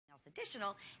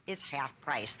additional is half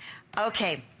price.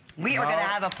 Okay. We are going to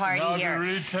have a party here. Now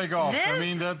really take off. I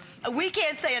mean, that's... We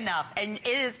can't say enough. And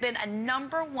it has been a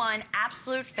 #1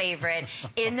 absolute favorite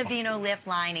in the VINOLIFT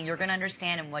line. And you're going to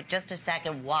understand in just a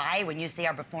second why when you see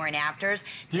our before and afters.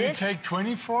 Did you take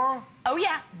 24? Oh,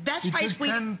 yeah. Best price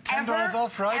we've $10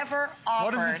 off, right? ever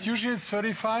offered. What is it usually? It's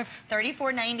 35?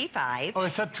 $34.95. Oh,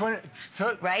 is that 20?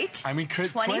 Right? I mean,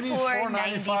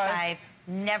 $24.95.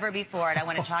 Never before. And I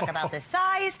want to talk about the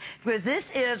size because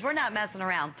this is, we're not messing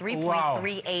around,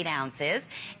 3.38 ounces.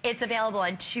 It's available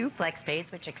on 2 flex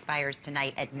pays, which expires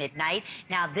tonight at midnight.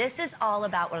 Now, this is all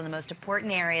about one of the most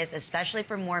important areas, especially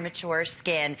for more mature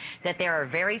skin, that there are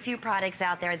very few products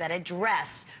out there that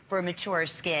address for mature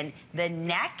skin, the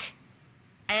neck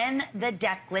and the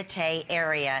décolleté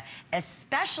area,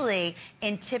 especially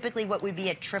in typically what would be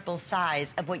a triple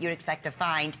size of what you'd expect to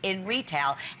find in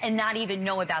retail and not even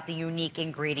know about the unique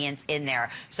ingredients in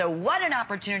there. So what an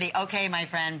opportunity. Okay, my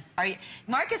friend.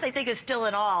 Marcus, I think, is still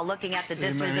in awe looking at the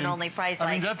this was an only price.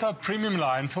 I mean, that's our premium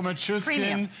line for mature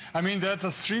skin. I mean, that's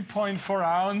a 3.4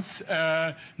 ounce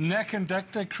neck and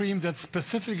décolleté cream that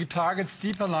specifically targets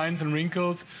deeper lines and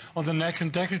wrinkles on the neck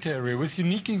and décolleté area with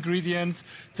unique ingredients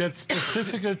that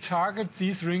specifically target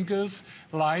these wrinkles,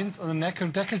 lines on the neck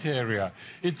and décolleté area.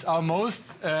 It's our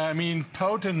most,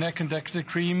 potent neck and décolleté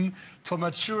cream for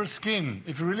mature skin.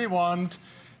 If you really want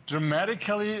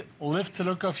dramatically lift the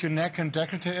look of your neck and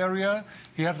décolleté area,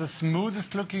 you have the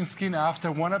smoothest looking skin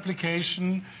after one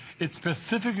application. It's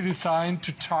specifically designed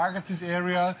to target this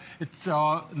area. It's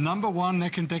our #1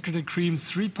 neck and décolleté cream,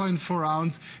 3.4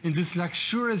 ounce in this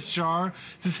luxurious jar.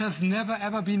 This has never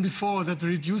ever been before that we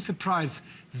reduced the price.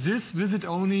 This visit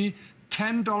only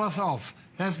 $10 off.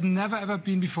 Has never ever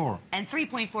been before. And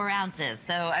 3.4 ounces.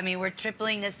 So, I mean, we're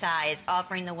tripling the size,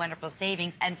 offering the wonderful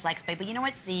savings and flex pay. But you know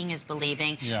what? Seeing is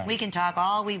believing. Yeah. We can talk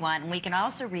all we want, and we can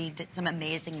also read some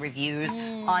amazing reviews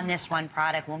on this one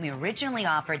product when we originally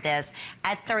offered this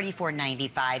at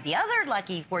 $34.95. The other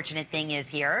lucky, fortunate thing is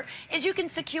here is you can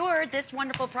secure this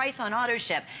wonderful price on auto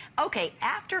ship. Okay,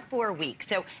 after 4 weeks.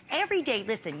 So every day,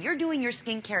 listen, you're doing your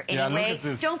skincare anyway. Yeah, look at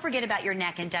this. Don't forget about your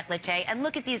neck and décolleté, and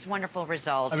look at these wonderful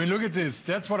results. I mean, look at this.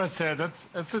 That's what I said.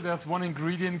 That's one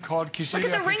ingredient called Kichelia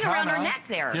Look at the ring africana. around her neck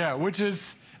there. Yeah, which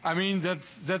is, I mean,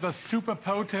 that's a super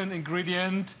potent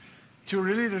ingredient to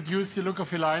really reduce the look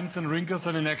of your lines and wrinkles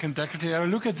on the neck and décolleté area.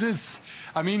 Look at this.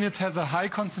 I mean, it has a high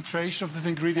concentration of this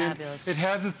ingredient. Fabulous. It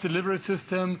has its delivery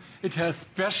system. It has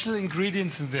special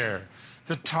ingredients in there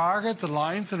that target the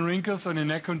lines and wrinkles on the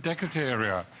neck and décolleté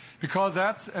area. Because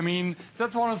that's one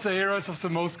of the areas of the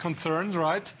most concern,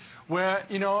 right? Where,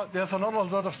 there's not a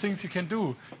lot of things you can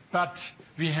do. But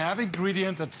we have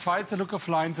ingredients that fight the look of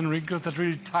lines and wrinkles that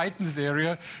really tighten this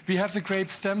area. We have the grape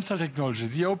stem cell technology,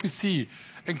 the OPC,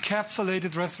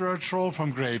 encapsulated resveratrol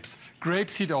from grapes,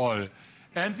 grapeseed oil.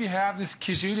 And we have this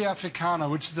Kichelia africana,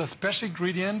 which is a special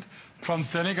ingredient from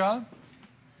Senegal.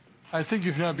 I think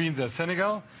you've never been there.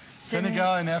 Senegal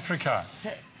in Africa.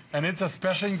 And it's a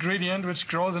special ingredient which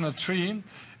grows in a tree.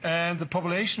 And the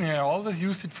population here always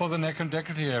used it for the neck and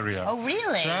décolleté area. Oh,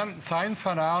 really? Then science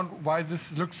found out why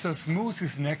this looks so smooth,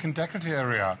 this neck and décolleté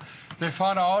area. They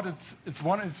found out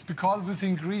it's because of this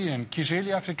ingredient,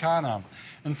 Kichelia africana.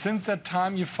 And since that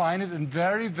time, you find it in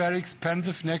very, very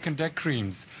expensive neck and décolleté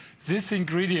creams. This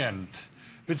ingredient,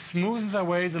 which smooths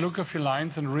away the look of your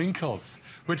lines and wrinkles,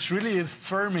 which really is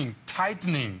firming,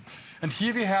 tightening. And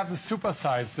here we have the super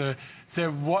size, the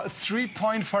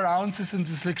 3.4 ounces in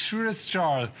this luxurious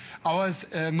jar. Our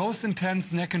most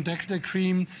intense neck and décolleté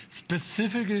cream,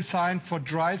 specifically designed for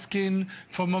dry skin,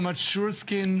 for more mature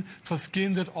skin, for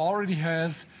skin that already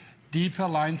has deeper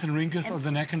lines and wrinkles on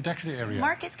the neck and décolleté area.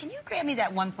 Marcus, can you grab me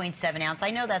that 1.7 ounce?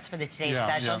 I know that's for the today's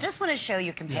special. Just want to show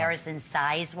you comparison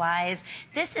size-wise.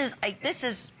 This is,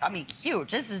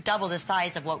 huge. This is double the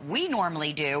size of what we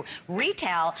normally do.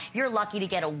 Retail, you're lucky to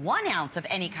get a 1 ounce of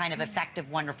any kind of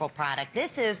effective, wonderful product.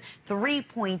 This is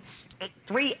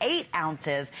 3.38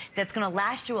 ounces that's going to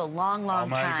last you a long, long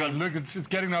time. Oh, my God. Look, it's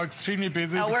getting now extremely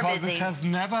busy because this has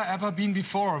never, ever been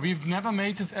before. We've never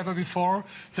made this ever before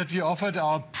that we offered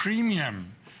our premium,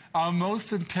 our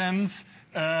most intense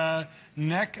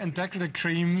neck and décolleté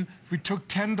cream. We took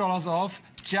 $10 off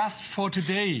just for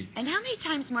today. And how many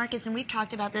times, Marcus, and we've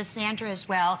talked about this, Sandra as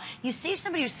well, you see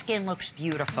somebody whose skin looks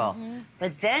beautiful,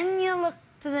 but then you look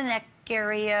to the neck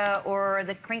area or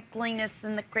the crinkliness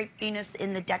and the crepiness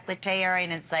in the décolleté area,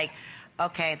 and it's like,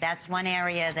 okay, that's one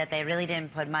area that they really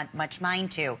didn't put much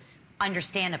mind to.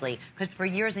 understandably, because for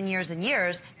years and years and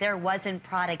years, there wasn't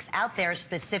products out there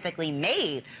specifically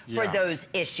made for those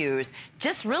issues,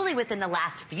 just really within the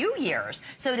last few years.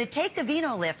 So to take the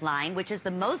VINOLIFT line, which is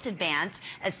the most advanced,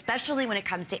 especially when it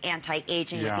comes to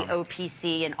anti-aging with the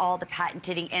OPC and all the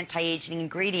patented anti-aging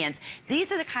ingredients,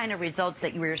 these are the kind of results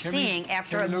that we're seeing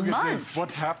after a month.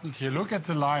 What happened here? Look at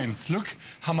the lines. Look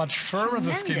how much firmer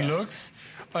the skin looks.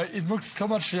 It looks so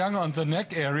much younger on the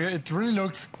neck area. It really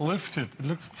looks lifted. It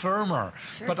looks firmer.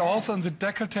 But also in the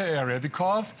décolleté area,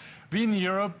 because we in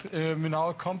Europe, in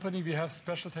our company, we have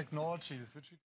special technologies which